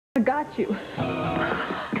I got you.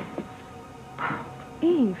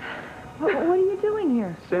 Eve, what are you doing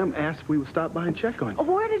here? Sam asked if we would stop by and check on you.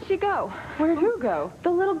 Where did she go? Where did who go? The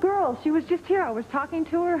little girl. She was just here. I was talking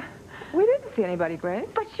to her. We didn't see anybody, Grace.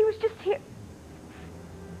 But she was just here.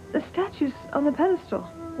 The statue's on the pedestal.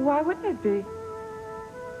 Why wouldn't it be?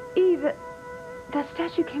 Eve, that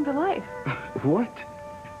statue came to life. What?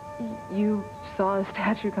 You saw a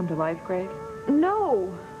statue come to life, Grace?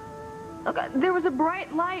 No. Look, there was a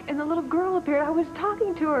bright light and the little girl appeared. I was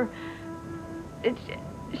talking to her.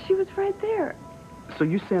 She was right there. So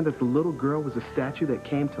you're saying that the little girl was a statue that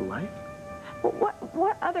came to life? Well,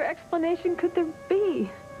 what other explanation could there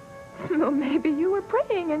be? Well, maybe you were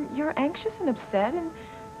praying and you're anxious and upset and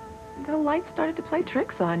the light started to play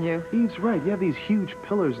tricks on you. Eve's right. You have these huge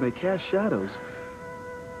pillars and they cast shadows.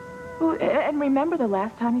 Well, and remember the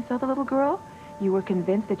last time you saw the little girl? You were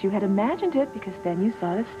convinced that you had imagined it because then you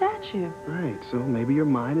saw the statue. Right, so maybe your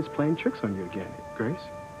mind is playing tricks on you again, Grace.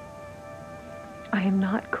 I am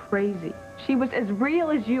not crazy. She was as real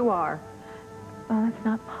as you are. Well, it's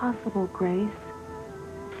not possible, Grace.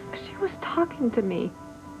 She was talking to me.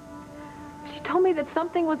 She told me that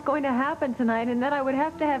something was going to happen tonight and that I would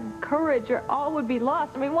have to have courage or all would be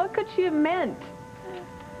lost. I mean, what could she have meant?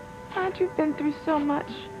 Aunt, you've been through so much.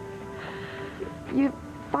 You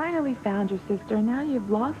finally found your sister, and now you've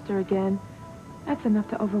lost her again. That's enough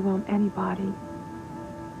to overwhelm anybody.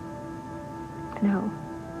 No.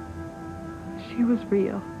 She was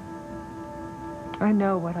real. I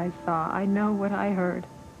know what I saw. I know what I heard.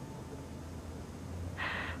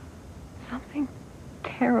 Something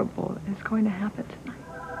terrible is going to happen tonight.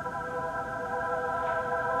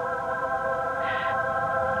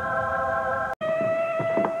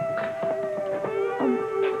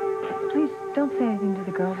 Please don't say anything to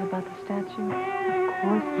the girls about the statue. Of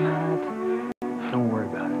course not. Don't worry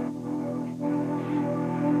about it.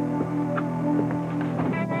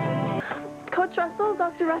 Coach Russell,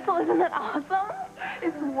 Dr. Russell, isn't that awesome?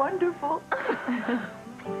 It's wonderful.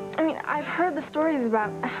 I mean, I've heard the stories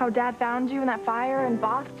about how Dad found you in that fire in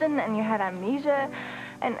Boston and you had amnesia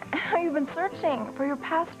and how you've been searching for your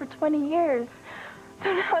past for 20 years.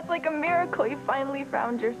 So now it's like a miracle you finally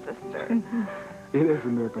found your sister. It is a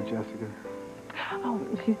miracle, Jessica. Oh,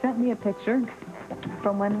 she sent me a picture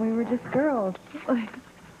from when we were just girls.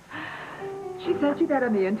 She sent you that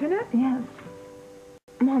on the internet? Yes.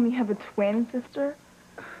 Mom, you have a twin sister?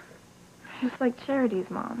 Just like Charity's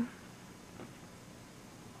mom.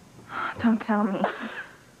 Don't tell me.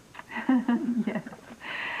 Yes.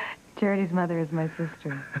 Charity's mother is my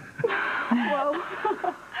sister. Whoa.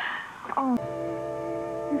 Oh.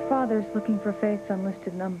 Your father's looking for Faith's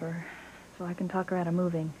unlisted number, so I can talk her out of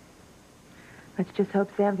moving. Let's just hope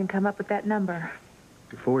Sam can come up with that number.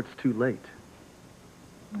 Before it's too late.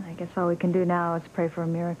 I guess all we can do now is pray for a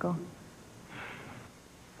miracle.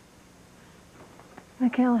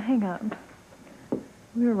 Mikhail, hang up.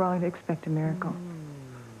 We were wrong to expect a miracle.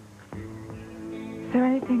 Is there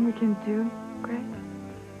anything we can do, Grace?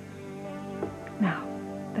 No.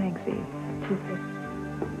 Thanks, Eve.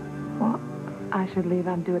 Well, I should leave.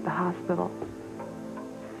 I'm due at the hospital.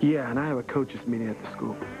 Yeah, and I have a coach's meeting at the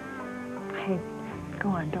school. Hey, go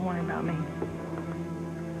on. Don't worry about me.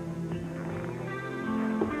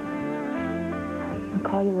 I'll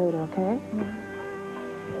call you later, okay?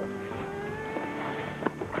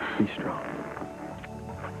 Be strong.